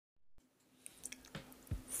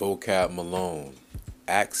Vocabe Malone,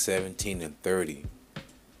 Acts 17 and 30.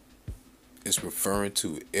 It's referring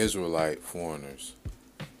to Israelite foreigners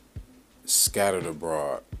scattered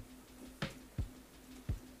abroad.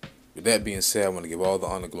 With that being said, I want to give all the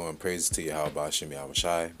honor, glory, and praises to YAHAWASHI,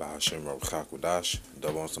 YAHAWASHI, RAWACHAA, QADASH.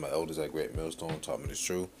 Double honors to my elders at Great Millstone, taught me the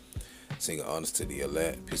truth. Singing honors to the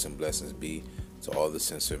elect. Peace and blessings be to all the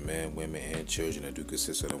censored men, women, and children that do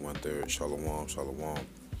consist of the 1/3. Shalom, shalom.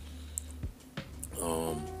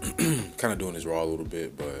 Kind of doing this raw a little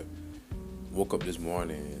bit, but woke up this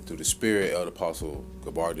morning through the spirit. Elder Apostle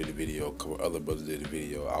GABAR did a video, a couple other brothers did a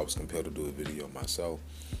video. I was compelled to do a video myself,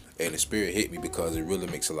 and the spirit hit me because it really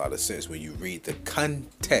makes a lot of sense when you read the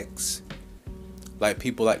context. Like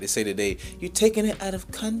people like to say today, you're taking it out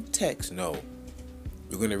of context. No,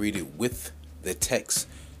 we're going to read it with the text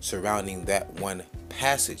surrounding that one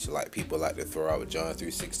passage. Like people like to throw out John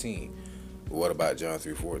 3:16. But what about John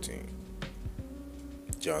 3:14?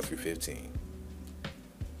 John 3:15.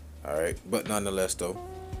 Alright, but nonetheless though,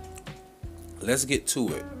 let's get to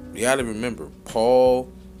it. You gotta remember,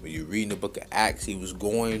 Paul, when you read in the book of Acts, he was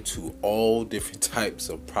going to all different types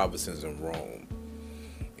of provinces in Rome.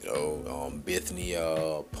 You know,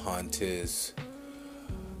 Bithynia, Pontus,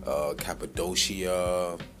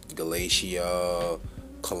 Cappadocia, Galatia,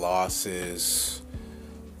 Colossus,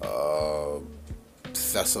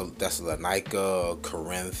 Thessalonica,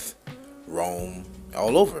 Corinth, Rome,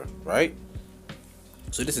 all over, right?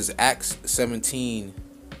 So this is Acts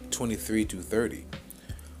 17:23-30.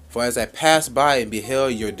 For as I passed by and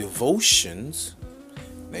beheld your devotions.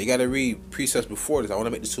 Now you got to read precepts before this. I want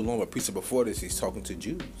to make this too long, but precept before this, he's talking to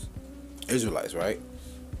Jews, Israelites, right?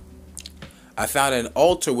 I found an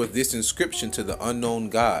altar with this inscription to the unknown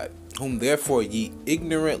God, whom therefore ye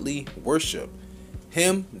ignorantly worship.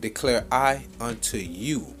 Him declare I unto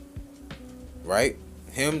you. Right?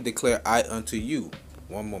 Him declare I unto you.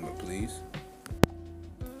 One moment, please.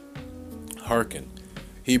 Hearken.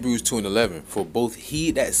 Hebrews 2:11. For both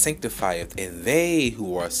he that sanctifieth and they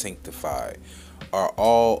who are sanctified are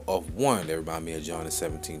all of one. That remind me of John the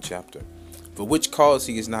 17th chapter. For which cause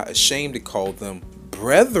he is not ashamed to call them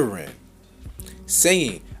brethren,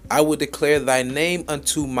 saying, I will declare thy name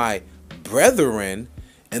unto my brethren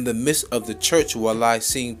in the midst of the church while I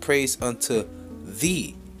sing praise unto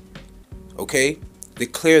thee. Okay?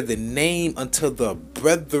 Declare the name unto the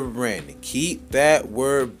brethren. Keep that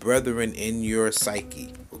word brethren in your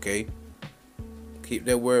psyche. Okay? Keep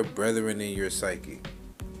that word brethren in your psyche.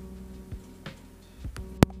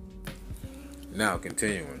 Now,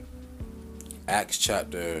 continuing. Acts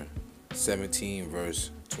chapter 17, verse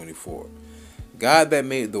 24. God that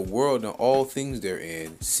made the world and all things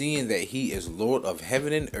therein, seeing that he is Lord of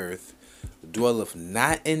heaven and earth, dwelleth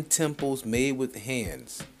not in temples made with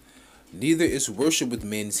hands, neither is worship with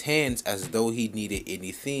men's hands as though he needed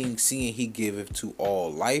anything, seeing he giveth to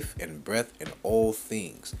all life and breath and all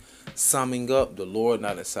things. Summing up, the Lord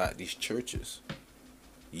not inside these churches.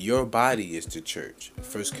 Your body is the church.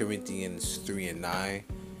 1 Corinthians 3:9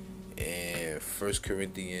 and 1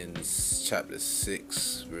 Corinthians chapter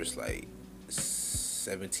 6 verse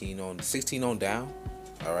 16 on down.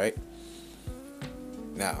 Alright.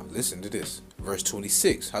 Now listen to this. Verse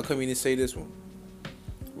 26. How come you didn't say this one?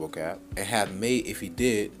 Vocab. And have made, if he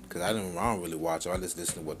did, because I don't really watch, I just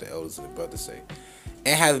listen to what the elders and the brothers say.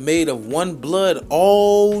 And have made of one blood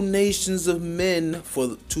all nations of men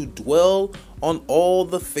for to dwell on all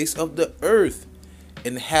the face of the earth,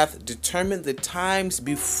 and hath determined the times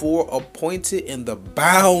before appointed in the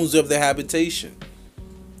bounds of their habitation.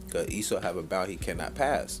 Because Esau have a bound he cannot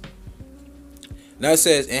pass. Now it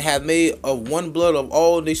says, and have made of one blood of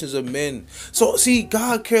all nations of men. So see,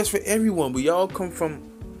 God cares for everyone. We all come from.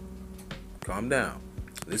 Calm down.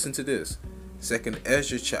 Listen to this. 2nd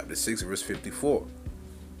Ezra chapter 6 verse 54.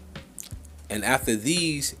 And after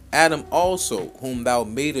these, Adam also, whom thou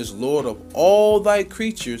madest Lord of all thy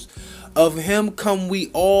creatures, of him come we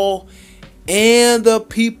all, and the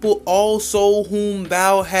people also whom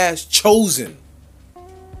thou hast chosen.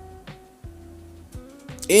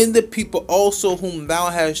 And the people also whom thou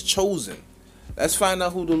hast chosen. Let's find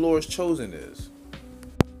out who the Lord's chosen is.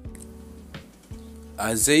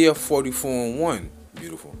 Isaiah 44:1.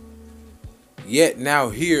 Beautiful. Yet now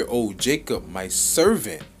hear, O Jacob, my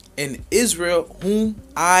servant, and Israel, whom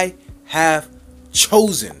I have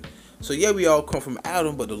chosen. So yeah, we all come from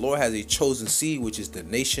Adam, but the Lord has a chosen seed, which is the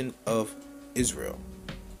nation of Israel.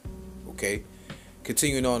 Okay.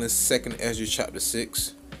 Continuing on in 2nd Ezra chapter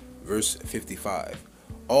 6, verse 55.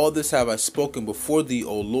 All this have I spoken before thee,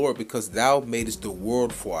 O Lord, because thou madest the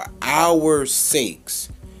world for our sakes.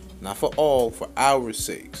 Not for all, for our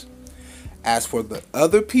sakes. As for the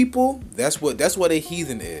other people, that's what a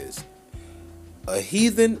heathen is. A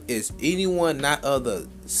heathen is anyone not of the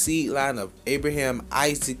seed line of Abraham,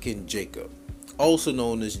 Isaac, and Jacob, also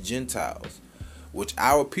known as Gentiles, which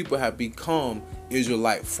our people have become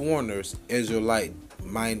Israelite foreigners,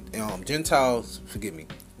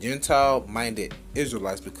 Gentile-minded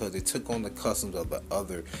Israelites, because they took on the customs of the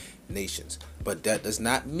other nations. But that does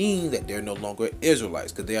not mean that they're no longer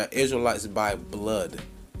Israelites, because they are Israelites by blood.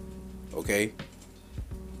 Okay?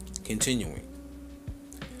 Continuing.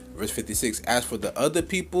 Verse 56. As for the other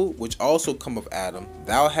people, which also come of Adam,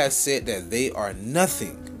 thou hast said that they are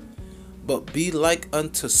nothing, but be like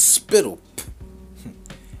unto spittle,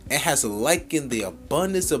 and has likened the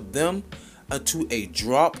abundance of them unto a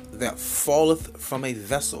drop that falleth from a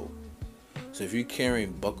vessel. So if you're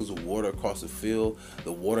carrying buckets of water across the field,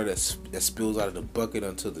 the water that spills out of the bucket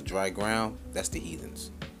onto the dry ground, that's the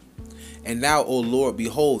heathens. And now, O Lord,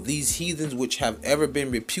 behold, these heathens which have ever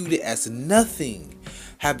been reputed as nothing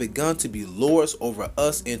have begun to be lords over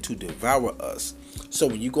us and to devour us. So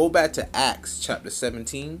when you go back to Acts chapter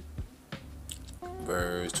 17,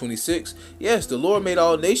 verse 26, yes, the Lord made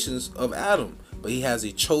all nations of Adam, but he has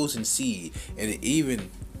a chosen seed. And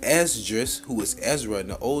even Esdras, who is Ezra in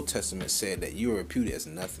the Old Testament, said that you are reputed as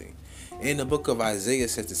nothing. In the book of Isaiah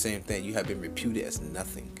says the same thing. You have been reputed as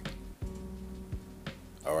nothing.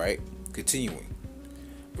 Alright, continuing.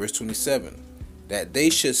 Verse 27. That they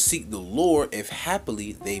should seek the Lord, if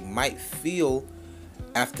happily they might feel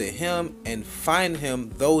after him and find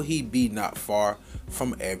him, though he be not far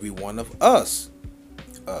from every one of us.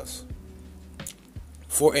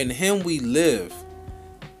 For in him we live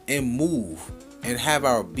and move and have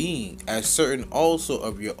our being, as certain also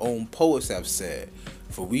of your own poets have said,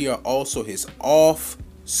 for we are also his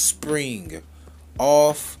offspring.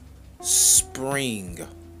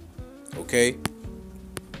 Okay,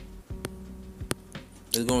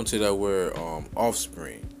 let's go into that word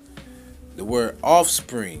offspring. The word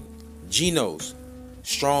offspring, genos,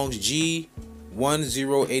 Strong's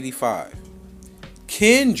G1085.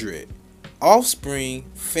 Kindred, offspring,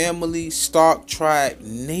 family, stock, tribe,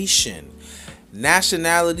 nation,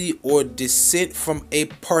 nationality, or descent from a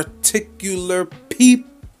particular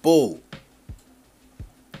people.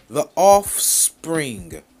 The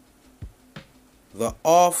offspring. The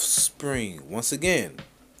offspring. Once again,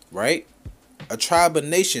 right? A tribe, a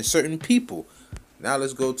nation, certain people. Now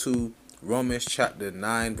let's go to Romans chapter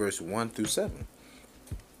 9, verse 1 through 7.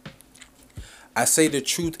 I say the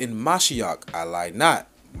truth in Mashiach, I lie not.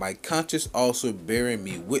 My conscience also bearing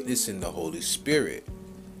me witness in the Holy Spirit,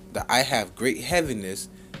 that I have great heaviness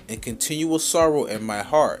and continual sorrow in my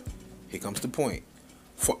heart. Here comes the point.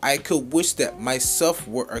 For I could wish that myself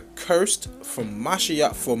were accursed from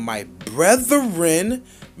Mashiach for my brethren.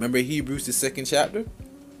 Remember Hebrews the 2nd chapter,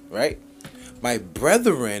 right? My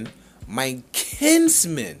brethren, my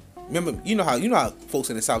kinsmen. Remember, you know how folks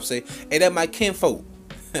in the South say, "Hey, that my kinfolk."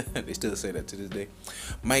 They still say that to this day.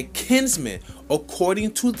 My kinsmen,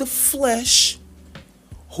 according to the flesh,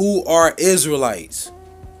 who are Israelites,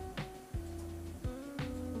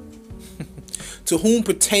 to whom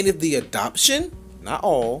pertaineth the adoption, not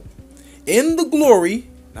all, in the glory,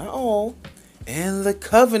 not all, and the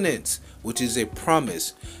covenants, which is a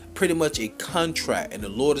promise, pretty much a contract, and the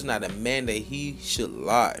Lord is not a man that he should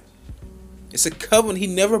lie. It's a covenant. He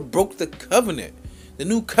never broke the covenant. The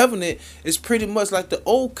new covenant is pretty much like the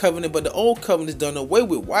old covenant, but the old covenant is done away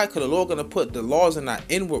with. Why? Because the Lord gonna put the laws in our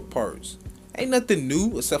inward parts. Ain't nothing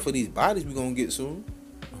new except for these bodies we're gonna get soon,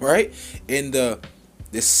 right? And the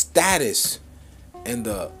status and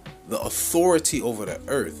the authority over the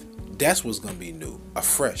earth, that's what's gonna be new,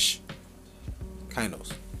 afresh.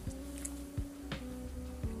 Kainos.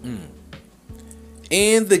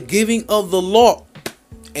 And the giving of the law,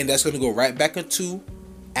 and that's gonna go right back into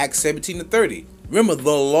Acts 17 to 30. Remember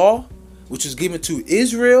the law which was given to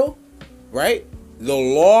Israel, right? The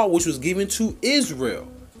law which was given to Israel.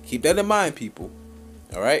 Keep that in mind, people.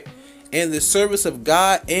 All right. And the service of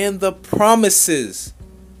God and the promises.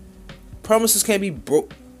 Promises can't be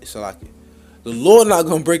broke. It's like it. The Lord not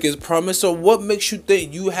gonna break his promise. So what makes you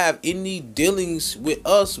think you have any dealings with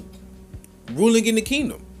us ruling in the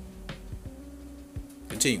kingdom?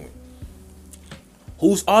 Continuing.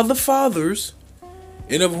 Whose are the fathers,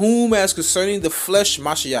 and of whom, as concerning the flesh,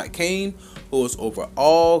 Mashiach came, who is over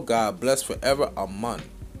all, God bless forever. Amen.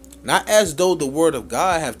 Not as though the word of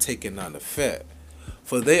God have taken on effect,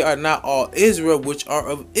 for they are not all Israel which are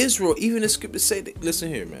of Israel. Even the scriptures say that,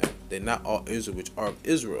 listen here, man, they're not all Israel which are of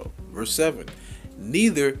Israel. Verse 7.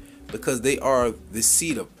 Neither because they are the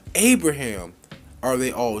seed of Abraham are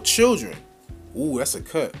they all children. Ooh, that's a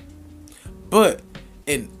cut. But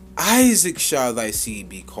in Isaac shall thy seed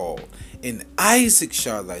be called, and Isaac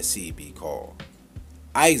shall thy seed be called.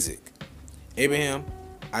 Isaac, Abraham,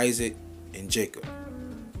 Isaac, and Jacob.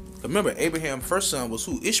 Remember, Abraham's first son was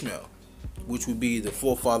who? Ishmael, which would be the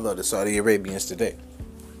forefather of the Saudi Arabians today.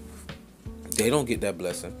 They don't get that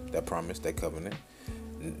blessing, that promise, that covenant.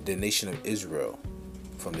 The nation of Israel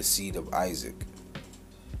from the seed of Isaac.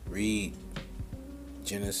 Read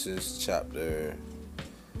Genesis chapter,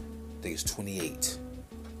 I think it's 28.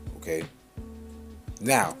 Okay.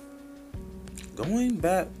 Now, going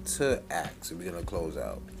back to Acts, we're going to close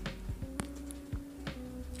out.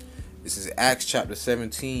 This is Acts chapter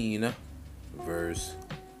 17, verse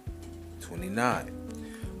 29.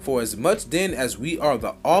 For as much then as we are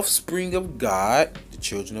the offspring of God, the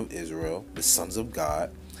children of Israel, the sons of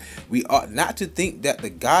God, we ought not to think that the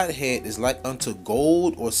Godhead is like unto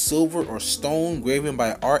gold or silver or stone graven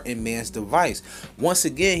by art and man's device. Once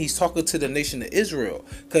again, he's talking to the nation of Israel.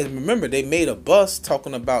 Because remember, they made a bust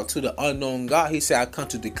talking about to the unknown God. He said, I come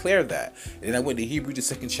to declare that. And I went to Hebrews,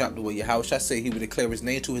 the 2nd chapter, where Yahawashi said he would declare his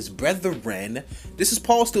name to his brethren. This is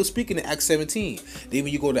Paul still speaking in Acts 17. Then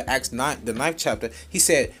when you go to Acts 9, the 9th chapter, he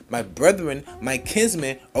said, my brethren, my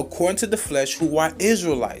kinsmen, according to the flesh, who are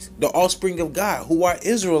Israelites, the offspring of God, who are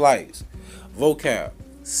Israelites. Vocabe,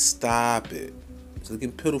 stop it. It's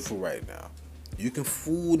looking pitiful right now. You can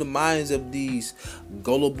fool the minds of these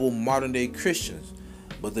gullible modern day Christians,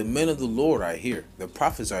 but the men of the Lord are here. The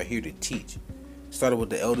prophets are here to teach. Started with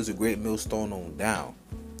the elders of Great Millstone on down.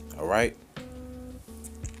 Alright?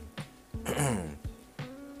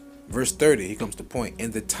 Verse 30, here comes the point.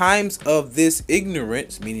 In the times of this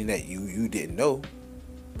ignorance, meaning that you didn't know,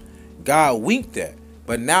 God winked at,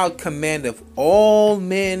 but now commandeth all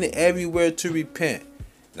men everywhere to repent.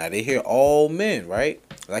 Now they hear all men, right?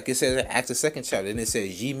 Like it says in Acts the 2nd chapter, and it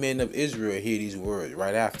says, ye men of Israel, hear these words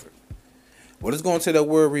right after. What is going to that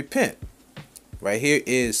word repent? Right here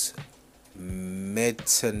is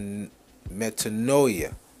metanoia.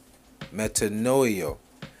 Metanoia.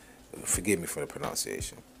 Forgive me for the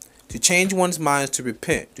pronunciation. To change one's mind, to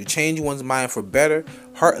repent. To change one's mind for better,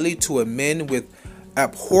 heartily to amend with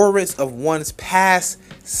abhorrence of one's past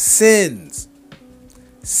sins.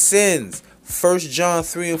 Sins. 1 John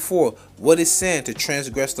 3 and 4. What is sin? To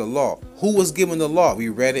transgress the law. Who was given the law? We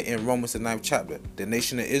read it in Romans the 9th chapter. The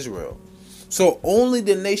nation of Israel. So only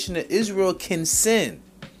the nation of Israel can sin.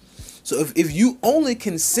 So if you only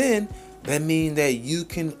can sin, that means that you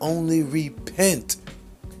can only repent.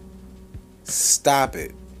 Stop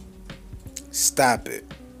it. Stop it.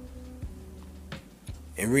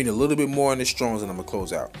 And read a little bit more in the Strongs and I'm going to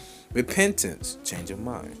close out. Repentance, change of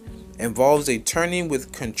mind, involves a turning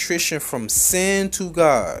with contrition from sin to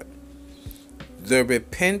God. The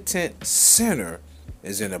repentant sinner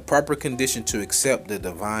is in a proper condition to accept the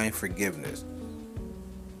divine forgiveness.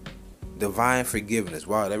 Divine forgiveness.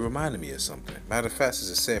 Wow, that reminded me of something. Matter of fact,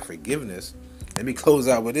 as I said, forgiveness, let me close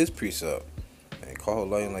out with this precept. And call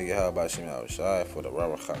like YAHAWASHI for the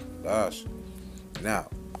RAWACHAA. Now,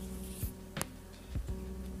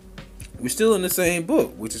 we're still in the same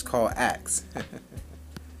book, which is called Acts.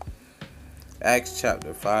 Acts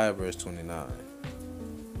chapter 5, verse 29.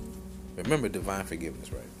 Remember divine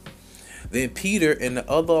forgiveness, right? Then Peter and the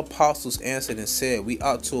other apostles answered and said, we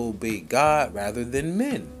ought to obey God rather than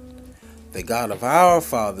men. The God of our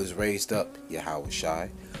fathers raised up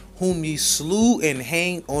YAHAWASHI, whom ye slew and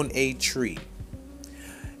hanged on a tree.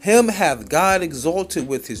 Him hath God exalted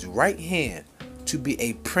with his right hand to be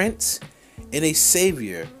a prince and a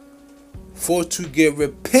savior, for to give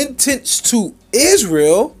repentance to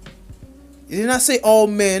Israel. It did not say all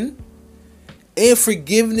men, and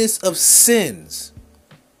forgiveness of sins.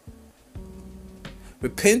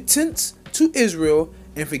 Repentance to Israel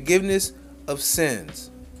and forgiveness of sins.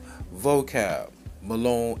 Vocabe,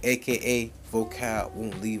 Malone, aka Vocabe,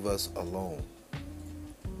 won't leave us alone.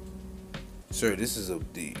 Sir, this is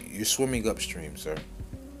you're swimming upstream, sir.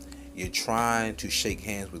 You're trying to shake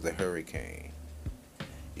hands with a hurricane.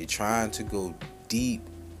 You're trying to go deep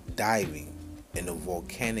diving in a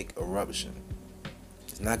volcanic eruption.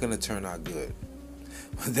 It's not going to turn out good.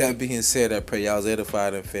 With that being said, I pray y'all's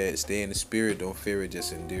edified and fed. Stay in the spirit. Don't fear it.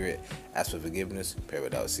 Just endure it. Ask for forgiveness. Pray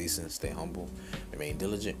without ceasing. Stay humble. Remain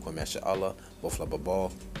diligent. Kwame Allah. Bofla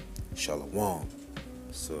Babal. Shalom.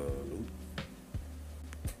 Salud.